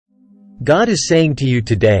God is saying to you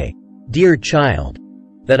today, dear child,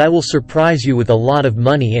 that I will surprise you with a lot of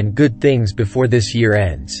money and good things before this year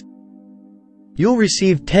ends. You'll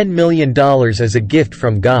receive $10 million as a gift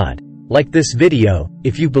from God, like this video,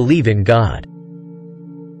 if you believe in God.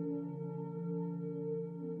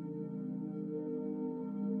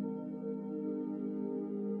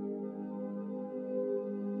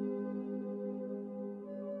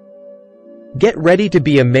 Get ready to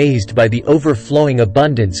be amazed by the overflowing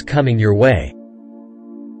abundance coming your way.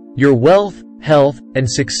 Your wealth, health, and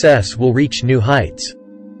success will reach new heights.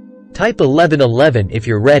 Type 1111 if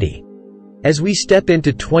you're ready. As we step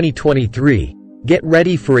into 2023, get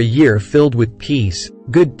ready for a year filled with peace,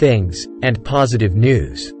 good things, and positive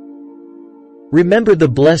news. Remember the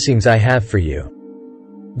blessings I have for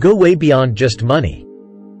you. Go way beyond just money.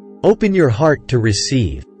 Open your heart to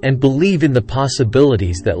receive, and believe in the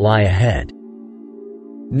possibilities that lie ahead.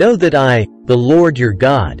 Know that I, the Lord your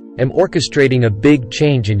God, am orchestrating a big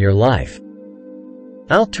change in your life.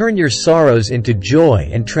 I'll turn your sorrows into joy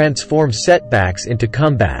and transform setbacks into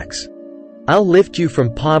comebacks. I'll lift you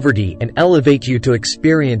from poverty and elevate you to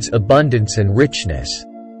experience abundance and richness.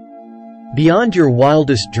 Beyond your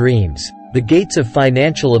wildest dreams, the gates of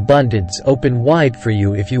financial abundance open wide for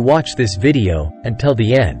you if you watch this video until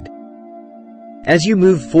the end. As you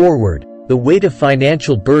move forward, the weight of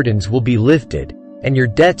financial burdens will be lifted, and your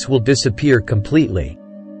debts will disappear completely.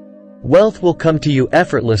 Wealth will come to you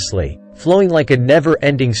effortlessly, flowing like a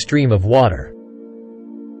never-ending stream of water.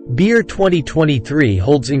 Year 2023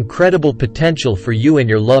 holds incredible potential for you and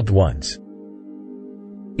your loved ones.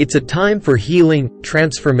 It's a time for healing,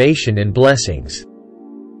 transformation, and blessings.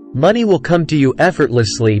 Money will come to you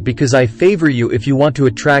effortlessly because I favor you if you want to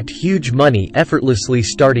attract huge money effortlessly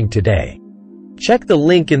starting today. Check the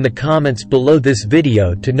link in the comments below this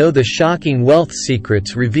video to know the shocking wealth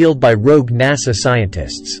secrets revealed by rogue NASA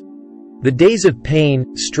scientists. The days of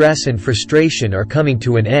pain, stress, and frustration are coming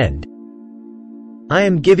to an end. I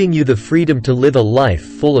am giving you the freedom to live a life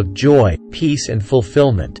full of joy, peace, and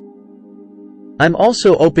fulfillment. I'm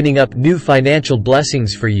also opening up new financial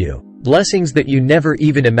blessings for you, blessings that you never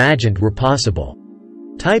even imagined were possible.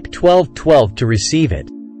 Type 1212 to receive it.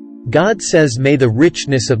 God says, may the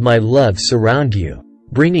richness of my love surround you,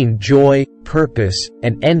 bringing joy, purpose,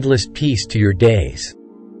 and endless peace to your days.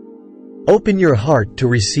 Open your heart to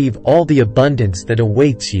receive all the abundance that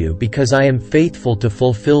awaits you because I am faithful to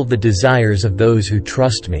fulfill the desires of those who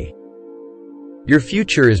trust me. Your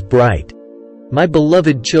future is bright. My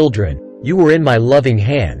beloved children, you are in my loving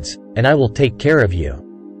hands, and I will take care of you.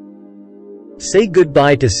 Say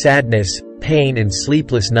goodbye to sadness, pain, and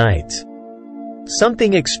sleepless nights.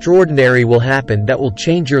 Something extraordinary will happen that will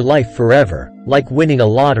change your life forever, like winning a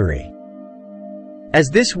lottery. As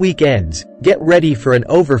this week ends, get ready for an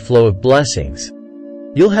overflow of blessings.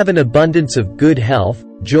 You'll have an abundance of good health,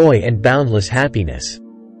 joy, and boundless happiness.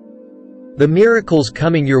 The miracles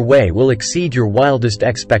coming your way will exceed your wildest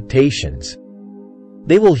expectations.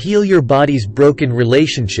 They will heal your body's broken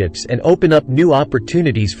relationships and open up new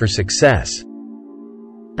opportunities for success.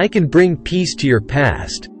 I can bring peace to your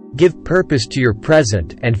past, give purpose to your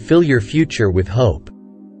present, and fill your future with hope.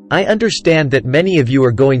 I understand that many of you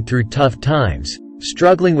are going through tough times,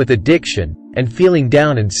 struggling with addiction, and feeling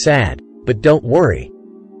down and sad, but don't worry.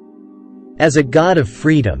 As a God of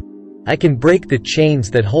freedom, I can break the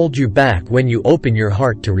chains that hold you back when you open your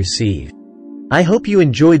heart to receive. I hope you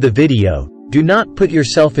enjoyed the video. Do not put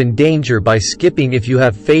yourself in danger by skipping if you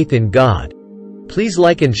have faith in God. Please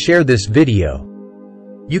like and share this video.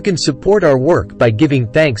 You can support our work by giving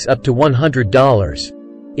thanks up to $100.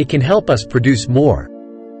 It can help us produce more.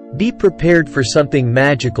 Be prepared for something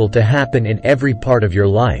magical to happen in every part of your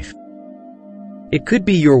life. It could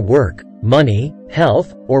be your work, money,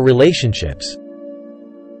 health, or relationships.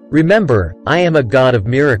 Remember, I am a God of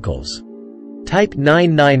miracles. Type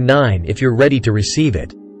 999 if you're ready to receive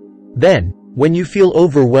it. Then, when you feel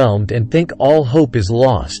overwhelmed and think all hope is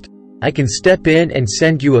lost, I can step in and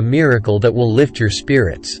send you a miracle that will lift your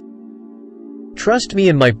spirits. Trust me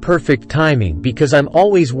in my perfect timing because I'm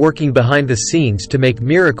always working behind the scenes to make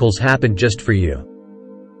miracles happen just for you.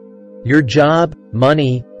 Your job,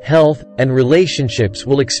 money, health, and relationships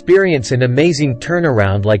will experience an amazing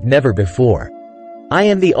turnaround like never before. I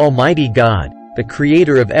am the Almighty God, the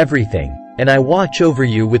creator of everything, and I watch over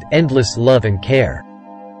you with endless love and care.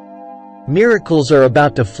 Miracles are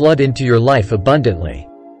about to flood into your life abundantly.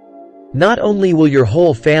 Not only will your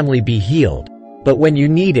whole family be healed, but when you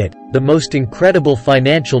need it, the most incredible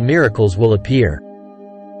financial miracles will appear.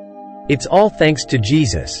 It's all thanks to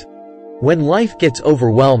Jesus. When life gets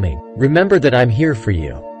overwhelming, remember that I'm here for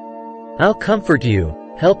you. I'll comfort you,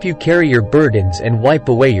 help you carry your burdens and wipe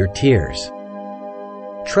away your tears.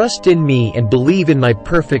 Trust in me and believe in my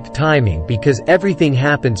perfect timing because everything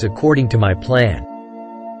happens according to my plan.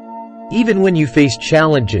 Even when you face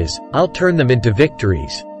challenges, I'll turn them into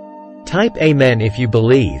victories. Type Amen if you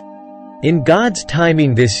believe. In God's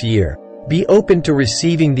timing this year, be open to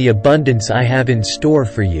receiving the abundance I have in store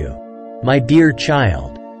for you, my dear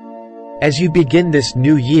child. As you begin this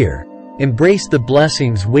new year, embrace the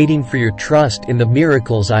blessings waiting for your trust in the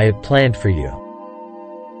miracles I have planned for you.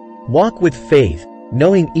 Walk with faith,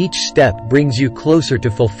 knowing each step brings you closer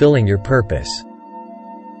to fulfilling your purpose.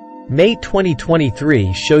 May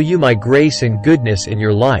 2023 show you my grace and goodness in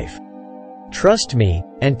your life. Trust me,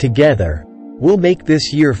 and together, we'll make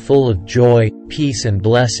this year full of joy, peace and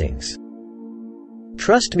blessings.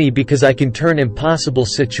 Trust me because I can turn impossible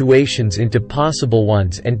situations into possible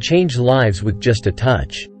ones and change lives with just a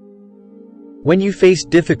touch. When you face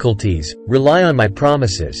difficulties, rely on my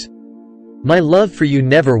promises. My love for you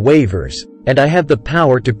never wavers, and I have the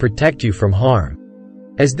power to protect you from harm.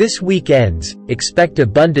 As this week ends, expect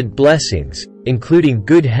abundant blessings, including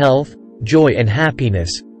good health, joy and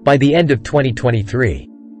happiness, by the end of 2023.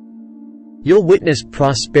 You'll witness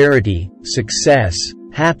prosperity, success,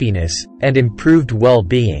 happiness, and improved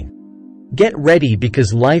well-being. Get ready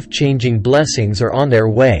because life-changing blessings are on their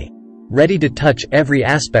way, ready to touch every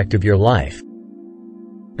aspect of your life.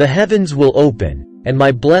 The heavens will open, and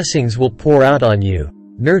my blessings will pour out on you,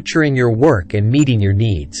 nurturing your work and meeting your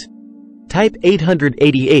needs. Type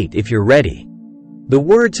 888 if you're ready. The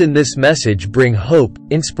words in this message bring hope,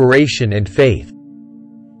 inspiration and faith.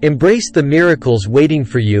 Embrace the miracles waiting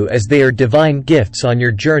for you as they are divine gifts on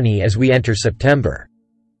your journey as we enter September.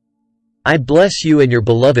 I bless you and your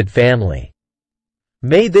beloved family.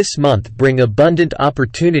 May this month bring abundant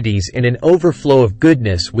opportunities in an overflow of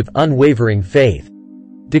goodness with unwavering faith.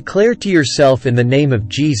 Declare to yourself in the name of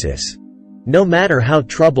Jesus, no matter how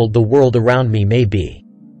troubled the world around me may be,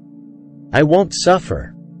 I won't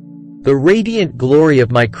suffer. The radiant glory of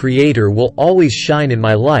my Creator will always shine in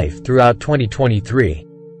my life throughout 2023.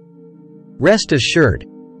 Rest assured,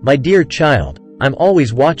 my dear child, I'm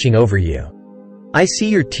always watching over you. I see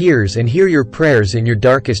your tears and hear your prayers in your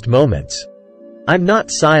darkest moments. I'm not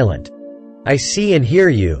silent. I see and hear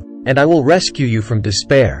you, and I will rescue you from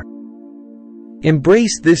despair.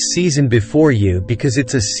 Embrace this season before you because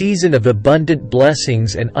it's a season of abundant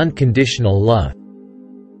blessings and unconditional love.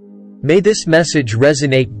 May this message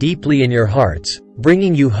resonate deeply in your hearts,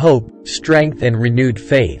 bringing you hope, strength and renewed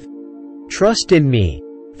faith. Trust in me,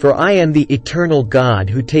 for I am the eternal God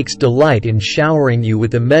who takes delight in showering you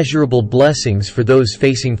with immeasurable blessings for those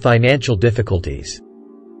facing financial difficulties.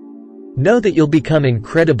 Know that you'll become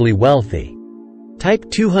incredibly wealthy. Type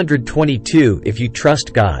 222 if you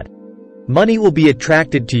trust God. Money will be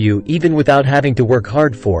attracted to you even without having to work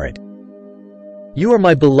hard for it. You are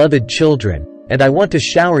my beloved children, and I want to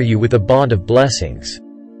shower you with a bond of blessings.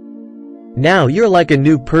 Now you're like a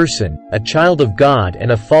new person, a child of God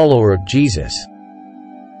and a follower of Jesus.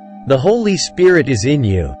 The Holy Spirit is in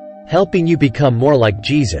you, helping you become more like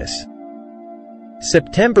Jesus.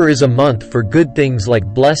 September is a month for good things like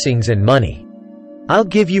blessings and money. I'll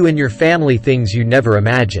give you and your family things you never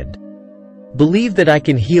imagined. Believe that I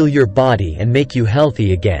can heal your body and make you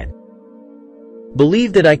healthy again.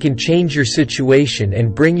 Believe that I can change your situation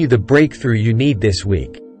and bring you the breakthrough you need this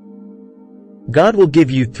week. God will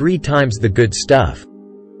give you 3 times the good stuff.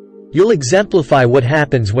 You'll exemplify what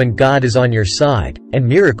happens when God is on your side, and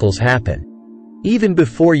miracles happen. Even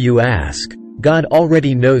before you ask, God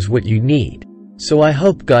already knows what you need, so I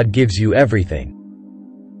hope God gives you everything.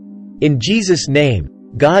 In Jesus' name,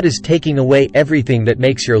 God is taking away everything that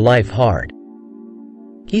makes your life hard.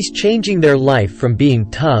 He's changing their life from being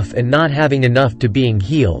tough and not having enough to being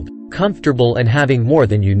healed, comfortable and having more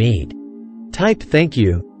than you need. Type thank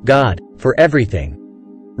you, God, for everything.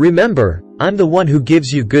 Remember, I'm the one who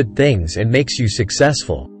gives you good things and makes you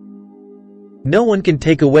successful. No one can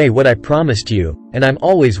take away what I promised you, and I'm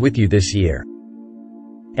always with you this year.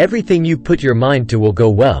 Everything you put your mind to will go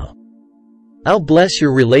well. I'll bless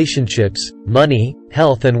your relationships, money,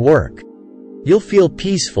 health and work. You'll feel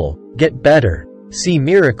peaceful, get better, see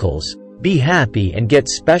miracles, be happy and get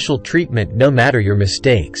special treatment no matter your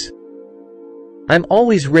mistakes. I'm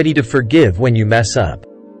always ready to forgive when you mess up.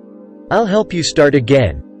 I'll help you start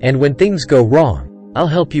again, and when things go wrong, I'll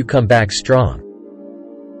help you come back strong.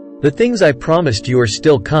 The things I promised you are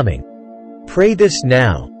still coming. Pray this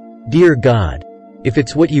now. Dear God, if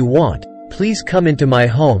it's what you want, please come into my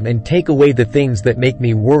home and take away the things that make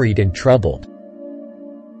me worried and troubled.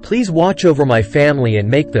 Please watch over my family and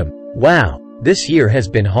make them, wow, this year has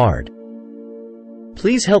been hard.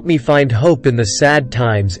 Please help me find hope in the sad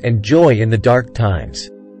times and joy in the dark times.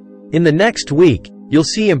 In the next week, you'll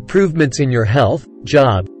see improvements in your health,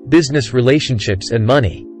 job, business relationships and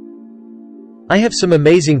money. I have some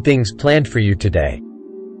amazing things planned for you today.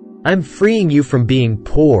 I'm freeing you from being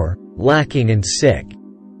poor, lacking and sick.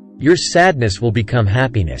 Your sadness will become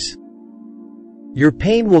happiness. Your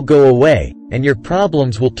pain will go away, and your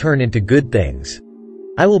problems will turn into good things.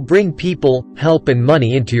 I will bring people, help and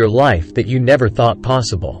money into your life that you never thought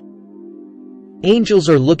possible. Angels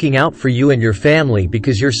are looking out for you and your family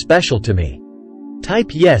because you're special to me.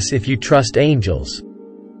 Type yes if you trust angels.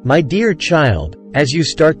 My dear child, as you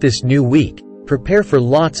start this new week, prepare for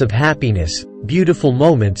lots of happiness, beautiful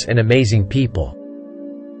moments and amazing people.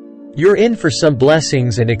 You're in for some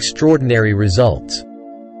blessings and extraordinary results.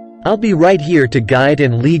 I'll be right here to guide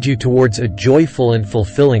and lead you towards a joyful and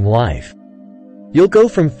fulfilling life. You'll go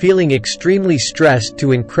from feeling extremely stressed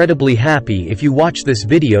to incredibly happy if you watch this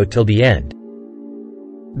video till the end.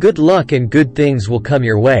 Good luck and good things will come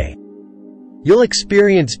your way. You'll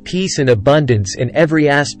experience peace and abundance in every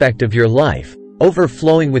aspect of your life,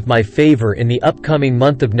 overflowing with my favor in the upcoming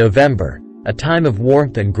month of November, a time of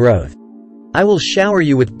warmth and growth. I will shower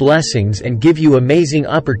you with blessings and give you amazing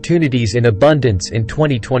opportunities in abundance in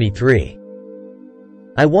 2023.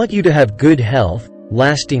 I want you to have good health,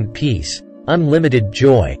 lasting peace, unlimited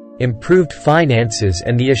joy, improved finances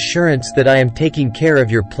and the assurance that I am taking care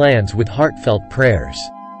of your plans with heartfelt prayers.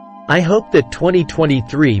 I hope that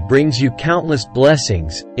 2023 brings you countless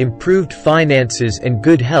blessings, improved finances and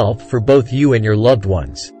good health for both you and your loved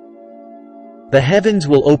ones. The heavens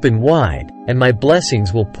will open wide, and my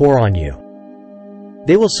blessings will pour on you.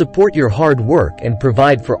 They will support your hard work and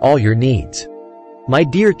provide for all your needs. My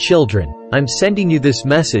dear children, I'm sending you this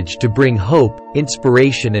message to bring hope,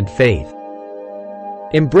 inspiration and faith.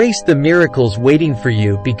 Embrace the miracles waiting for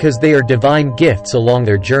you because they are divine gifts along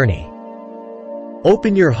their journey.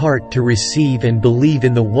 Open your heart to receive and believe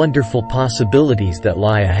in the wonderful possibilities that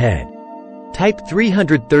lie ahead. Type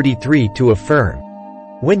 333 to affirm.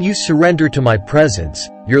 When you surrender to my presence,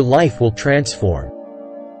 your life will transform.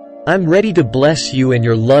 I'm ready to bless you and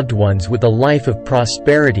your loved ones with a life of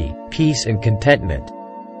prosperity, peace and contentment.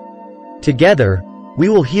 Together, we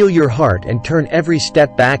will heal your heart and turn every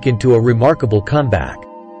step back into a remarkable comeback.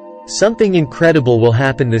 Something incredible will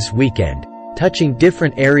happen this weekend, touching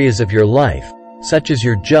different areas of your life, such as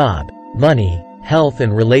your job, money, health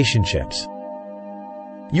and relationships.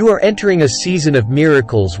 You are entering a season of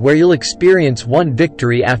miracles where you'll experience one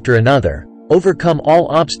victory after another, overcome all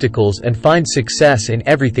obstacles and find success in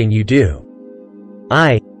everything you do.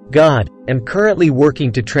 I, God, am currently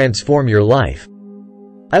working to transform your life.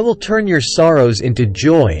 I will turn your sorrows into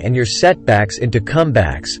joy and your setbacks into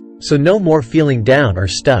comebacks, so no more feeling down or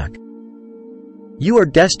stuck. You are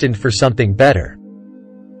destined for something better.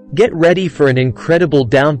 Get ready for an incredible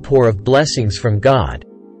downpour of blessings from God,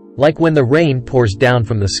 like when the rain pours down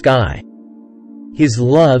from the sky. His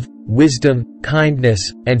love, wisdom,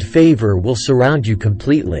 kindness, and favor will surround you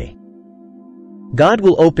completely. God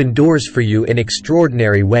will open doors for you in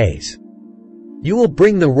extraordinary ways. You will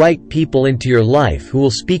bring the right people into your life who will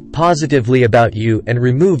speak positively about you and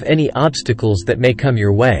remove any obstacles that may come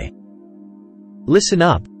your way. Listen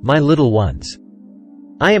up, my little ones.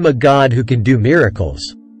 I am a God who can do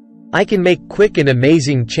miracles. I can make quick and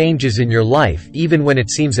amazing changes in your life even when it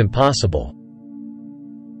seems impossible.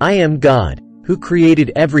 I am God, who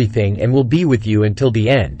created everything and will be with you until the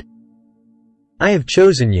end. I have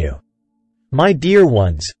chosen you, my dear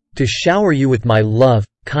ones, to shower you with my love,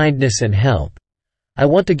 kindness and help. I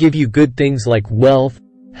want to give you good things like wealth,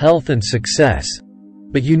 health and success,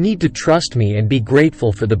 but you need to trust me and be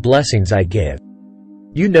grateful for the blessings I give.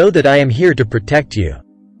 You know that I am here to protect you.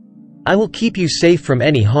 I will keep you safe from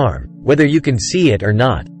any harm, whether you can see it or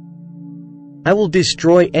not. I will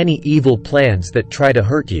destroy any evil plans that try to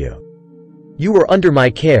hurt you. You are under my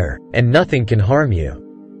care, and nothing can harm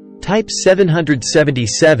you. Type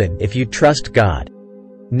 777 if you trust God.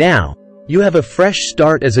 Now, you have a fresh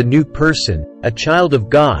start as a new person, a child of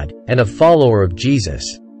God, and a follower of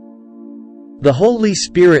Jesus. The Holy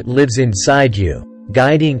Spirit lives inside you,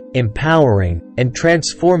 guiding, empowering, and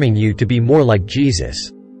transforming you to be more like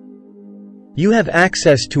Jesus. You have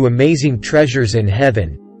access to amazing treasures in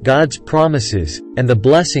heaven, God's promises, and the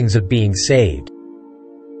blessings of being saved.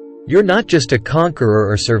 You're not just a conqueror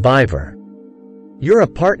or survivor. You're a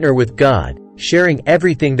partner with God, sharing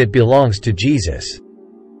everything that belongs to Jesus.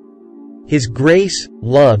 His grace,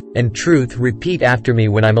 love, and truth repeat after me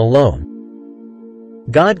when I'm alone.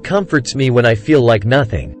 God comforts me when I feel like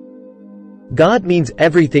nothing. God means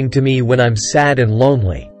everything to me when I'm sad and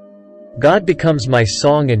lonely. God becomes my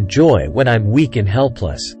song and joy when I'm weak and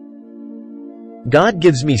helpless. God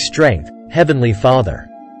gives me strength, Heavenly Father.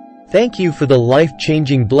 Thank you for the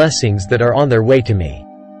life-changing blessings that are on their way to me.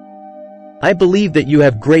 I believe that you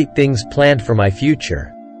have great things planned for my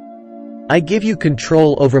future. I give you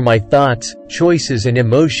control over my thoughts, choices and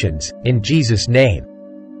emotions, in Jesus' name.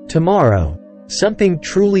 Tomorrow, something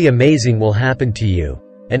truly amazing will happen to you,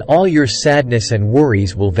 and all your sadness and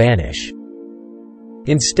worries will vanish.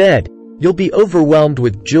 Instead, you'll be overwhelmed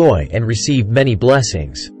with joy and receive many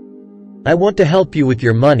blessings. I want to help you with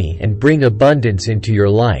your money and bring abundance into your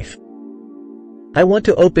life. I want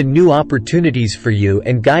to open new opportunities for you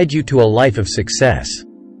and guide you to a life of success.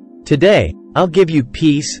 Today, I'll give you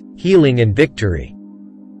peace, healing and victory.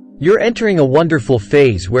 You're entering a wonderful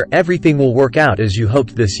phase where everything will work out as you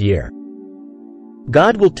hoped this year.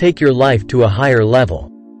 God will take your life to a higher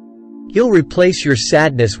level. He'll replace your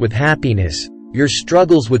sadness with happiness, your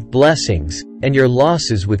struggles with blessings, and your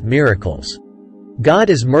losses with miracles. God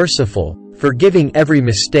is merciful, forgiving every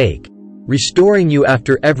mistake, restoring you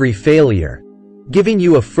after every failure, giving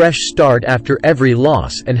you a fresh start after every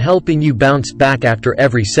loss and helping you bounce back after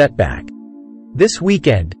every setback. This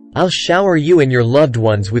weekend, I'll shower you and your loved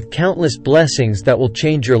ones with countless blessings that will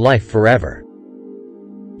change your life forever.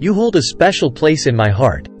 You hold a special place in my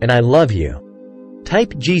heart, and I love you.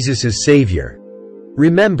 Type Jesus as Savior.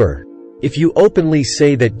 Remember, if you openly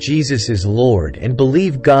say that Jesus is Lord and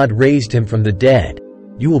believe God raised him from the dead,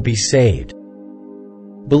 you will be saved.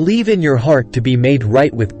 Believe in your heart to be made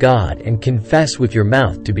right with God and confess with your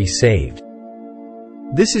mouth to be saved.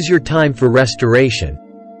 This is your time for restoration.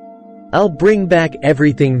 I'll bring back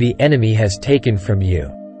everything the enemy has taken from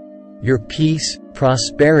you. Your peace,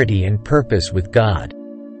 prosperity and purpose with God.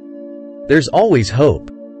 There's always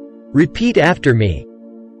hope. Repeat after me.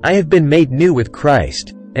 I have been made new with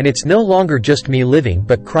Christ, and it's no longer just me living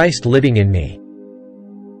but Christ living in me.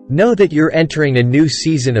 Know that you're entering a new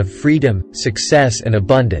season of freedom, success and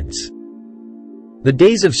abundance. The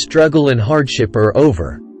days of struggle and hardship are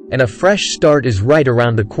over, and a fresh start is right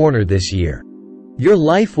around the corner this year. Your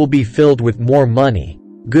life will be filled with more money,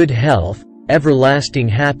 good health, everlasting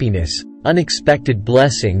happiness, unexpected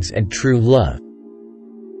blessings and true love.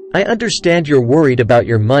 I understand you're worried about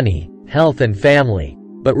your money, health and family,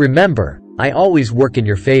 but remember, I always work in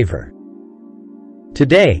your favor.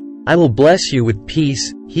 Today, I will bless you with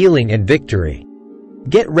peace, healing and victory.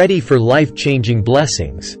 Get ready for life-changing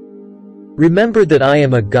blessings. Remember that I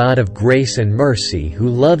am a God of grace and mercy who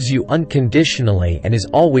loves you unconditionally and is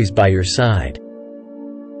always by your side.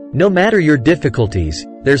 No matter your difficulties,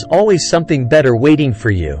 there's always something better waiting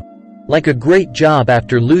for you, like a great job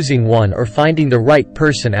after losing one or finding the right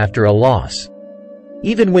person after a loss.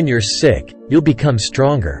 Even when you're sick, you'll become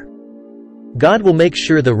stronger. God will make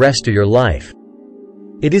sure the rest of your life.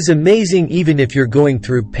 It is amazing even if you're going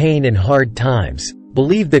through pain and hard times,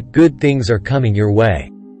 believe that good things are coming your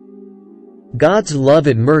way. God's love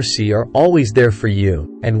and mercy are always there for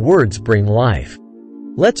you, and words bring life.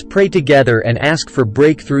 Let's pray together and ask for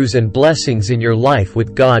breakthroughs and blessings in your life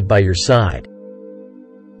with God by your side.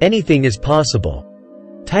 Anything is possible.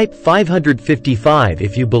 Type 555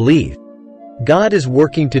 if you believe. God is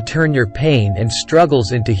working to turn your pain and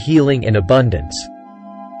struggles into healing and abundance.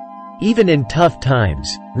 Even in tough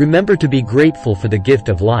times, remember to be grateful for the gift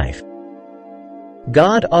of life.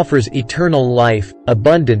 God offers eternal life,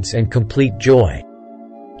 abundance and complete joy.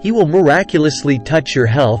 He will miraculously touch your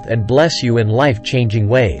health and bless you in life-changing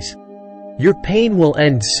ways. Your pain will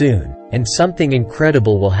end soon, and something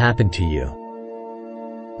incredible will happen to you.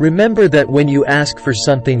 Remember that when you ask for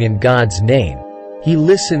something in God's name, He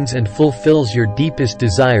listens and fulfills your deepest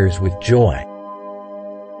desires with joy.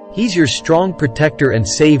 He's your strong protector and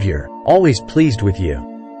Savior, always pleased with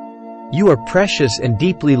you. You are precious and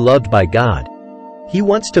deeply loved by God. He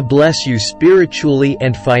wants to bless you spiritually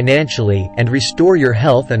and financially and restore your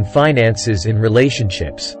health and finances in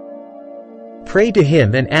relationships. Pray to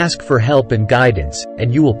Him and ask for help and guidance,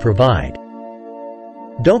 and you will provide.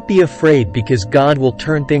 Don't be afraid because God will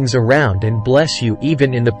turn things around and bless you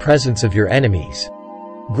even in the presence of your enemies.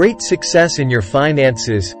 Great success in your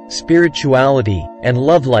finances, spirituality, and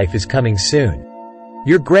love life is coming soon.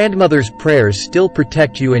 Your grandmother's prayers still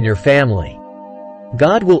protect you and your family.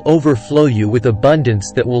 God will overflow you with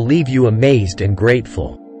abundance that will leave you amazed and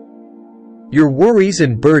grateful. Your worries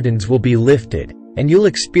and burdens will be lifted, and you'll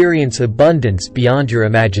experience abundance beyond your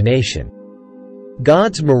imagination.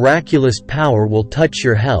 God's miraculous power will touch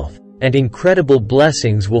your health, and incredible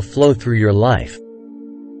blessings will flow through your life.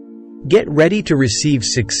 Get ready to receive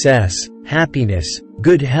success, happiness,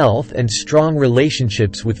 good health and strong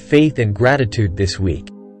relationships with faith and gratitude this week.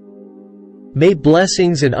 May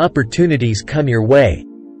blessings and opportunities come your way,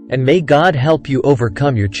 and may God help you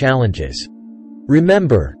overcome your challenges.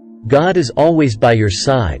 Remember, God is always by your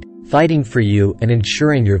side, fighting for you and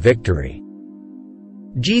ensuring your victory.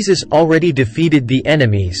 Jesus already defeated the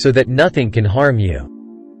enemy so that nothing can harm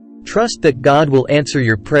you. Trust that God will answer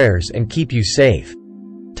your prayers and keep you safe.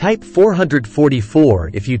 Type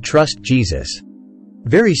 444 if you trust Jesus.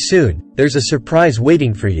 Very soon, there's a surprise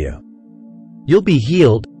waiting for you. You'll be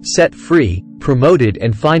healed, set free, promoted,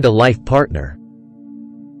 and find a life partner.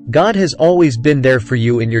 God has always been there for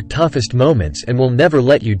you in your toughest moments and will never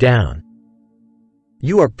let you down.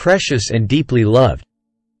 You are precious and deeply loved.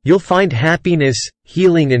 You'll find happiness,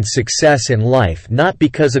 healing, and success in life not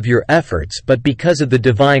because of your efforts but because of the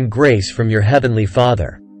divine grace from your Heavenly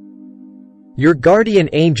Father. Your guardian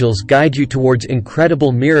angels guide you towards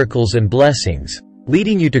incredible miracles and blessings,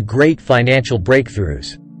 leading you to great financial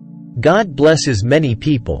breakthroughs. God blesses many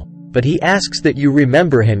people, but He asks that you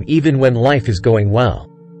remember Him even when life is going well.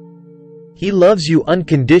 He loves you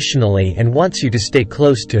unconditionally and wants you to stay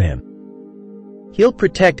close to Him. He'll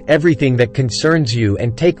protect everything that concerns you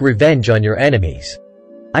and take revenge on your enemies.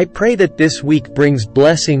 I pray that this week brings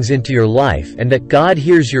blessings into your life and that God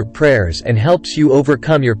hears your prayers and helps you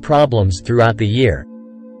overcome your problems throughout the year.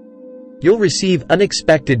 You'll receive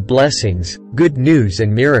unexpected blessings, good news,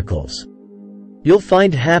 and miracles. You'll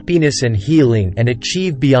find happiness and healing and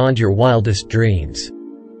achieve beyond your wildest dreams.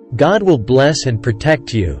 God will bless and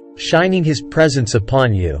protect you, shining His presence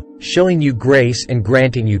upon you, showing you grace and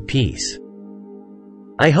granting you peace.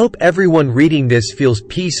 I hope everyone reading this feels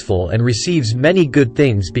peaceful and receives many good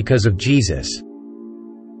things because of Jesus.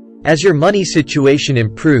 As your money situation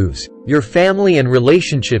improves, your family and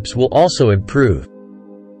relationships will also improve.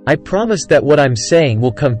 I promise that what I'm saying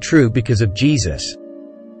will come true because of Jesus.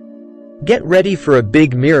 Get ready for a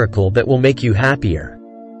big miracle that will make you happier.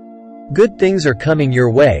 Good things are coming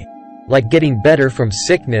your way, like getting better from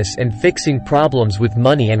sickness and fixing problems with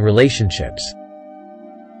money and relationships.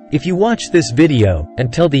 If you watch this video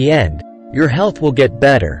until the end, your health will get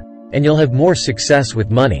better, and you'll have more success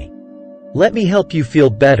with money. Let me help you feel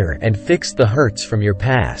better and fix the hurts from your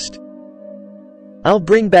past. I'll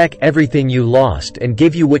bring back everything you lost and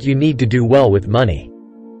give you what you need to do well with money.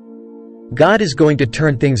 God is going to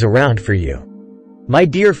turn things around for you. My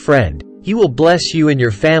dear friend, He will bless you and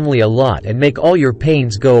your family a lot and make all your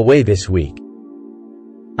pains go away this week.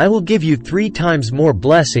 I will give you 3 times more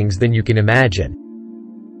blessings than you can imagine.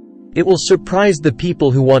 It will surprise the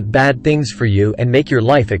people who want bad things for you and make your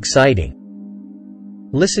life exciting.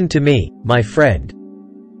 Listen to me, my friend.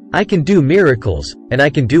 I can do miracles, and I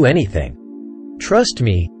can do anything. Trust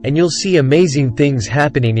me, and you'll see amazing things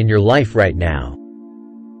happening in your life right now.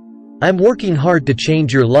 I'm working hard to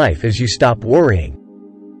change your life as you stop worrying.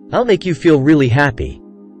 I'll make you feel really happy.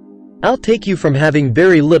 I'll take you from having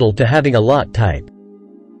very little to having a lot type.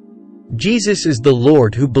 Jesus is the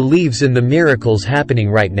Lord who believes in the miracles happening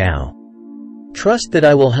right now. Trust that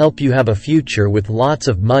I will help you have a future with lots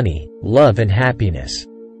of money, love, and happiness.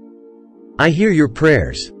 I hear your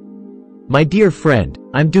prayers. My dear friend,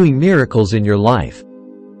 I'm doing miracles in your life.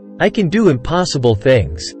 I can do impossible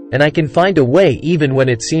things, and I can find a way even when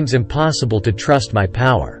it seems impossible to trust my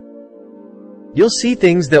power. You'll see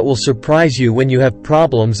things that will surprise you when you have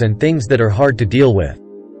problems and things that are hard to deal with.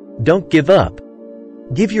 Don't give up.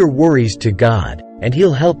 Give your worries to God, and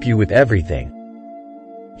He'll help you with everything.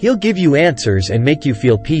 He'll give you answers and make you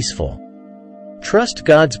feel peaceful. Trust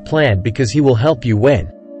God's plan because He will help you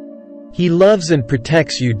win. He loves and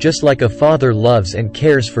protects you just like a father loves and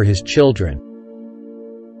cares for his children.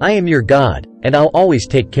 I am your God, and I'll always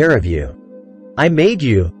take care of you. I made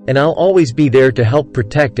you, and I'll always be there to help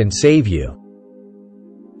protect and save you.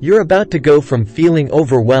 You're about to go from feeling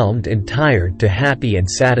overwhelmed and tired to happy and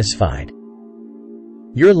satisfied.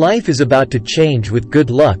 Your life is about to change with good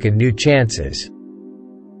luck and new chances.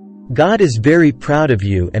 God is very proud of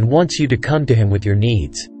you and wants you to come to Him with your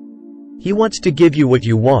needs. He wants to give you what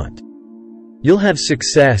you want. You'll have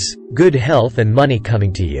success, good health, and money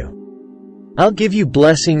coming to you. I'll give you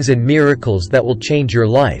blessings and miracles that will change your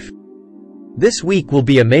life. This week will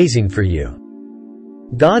be amazing for you.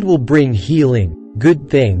 God will bring healing, good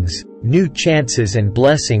things, new chances, and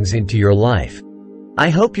blessings into your life. I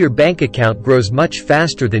hope your bank account grows much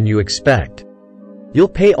faster than you expect. You'll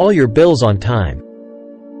pay all your bills on time.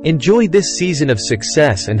 Enjoy this season of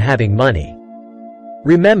success and having money.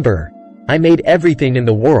 Remember, I made everything in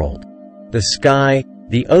the world: the sky,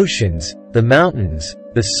 the oceans, the mountains,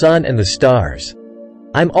 the sun, and the stars.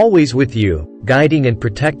 I'm always with you, guiding and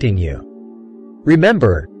protecting you.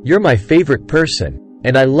 Remember, you're my favorite person,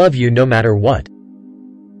 and I love you no matter what.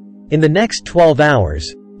 In the next 12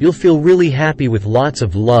 hours, You'll feel really happy with lots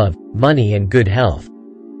of love, money and good health.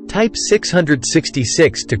 Type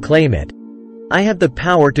 666 to claim it. I have the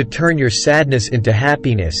power to turn your sadness into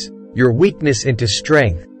happiness, your weakness into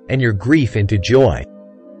strength, and your grief into joy.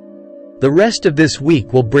 The rest of this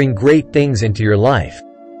week will bring great things into your life.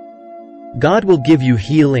 God will give you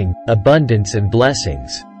healing, abundance and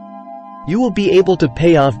blessings. You will be able to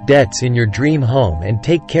pay off debts in your dream home and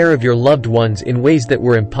take care of your loved ones in ways that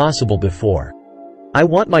were impossible before. I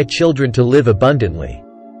want my children to live abundantly.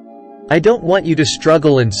 I don't want you to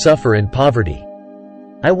struggle and suffer in poverty.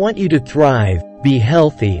 I want you to thrive, be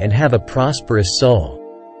healthy and have a prosperous soul.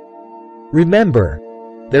 Remember,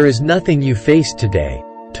 there is nothing you face today,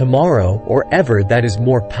 tomorrow or ever that is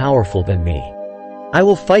more powerful than me. I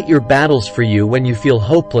will fight your battles for you when you feel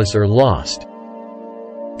hopeless or lost.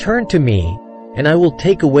 Turn to me, and I will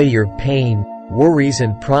take away your pain, worries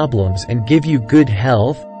and problems and give you good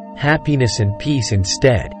health, happiness and peace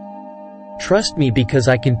instead. Trust me because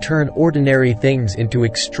I can turn ordinary things into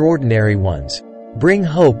extraordinary ones, bring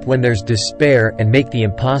hope when there's despair and make the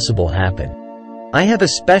impossible happen. I have a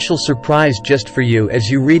special surprise just for you. As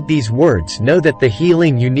you read these words, know that the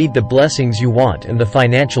healing you need, the blessings you want and the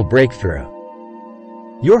financial breakthrough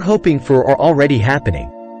you're hoping for are already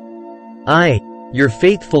happening. I, your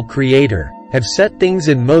faithful Creator, have set things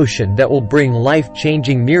in motion that will bring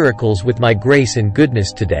life-changing miracles with my grace and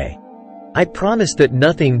goodness today. I promise that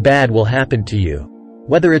nothing bad will happen to you,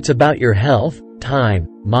 whether it's about your health, time,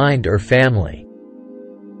 mind or family.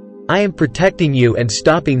 I am protecting you and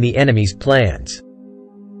stopping the enemy's plans.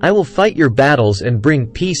 I will fight your battles and bring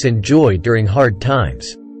peace and joy during hard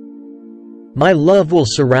times. My love will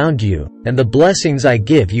surround you, and the blessings I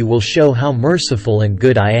give you will show how merciful and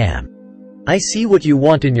good I am. I see what you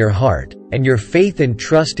want in your heart, and your faith and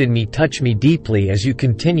trust in me touch me deeply as you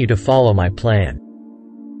continue to follow my plan.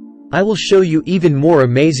 I will show you even more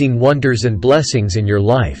amazing wonders and blessings in your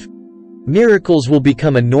life. Miracles will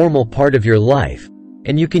become a normal part of your life,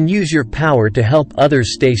 and you can use your power to help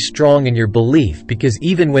others stay strong in your belief because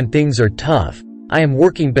even when things are tough, I am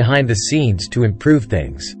working behind the scenes to improve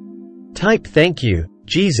things. Type "Thank you,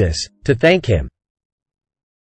 Jesus," to thank Him.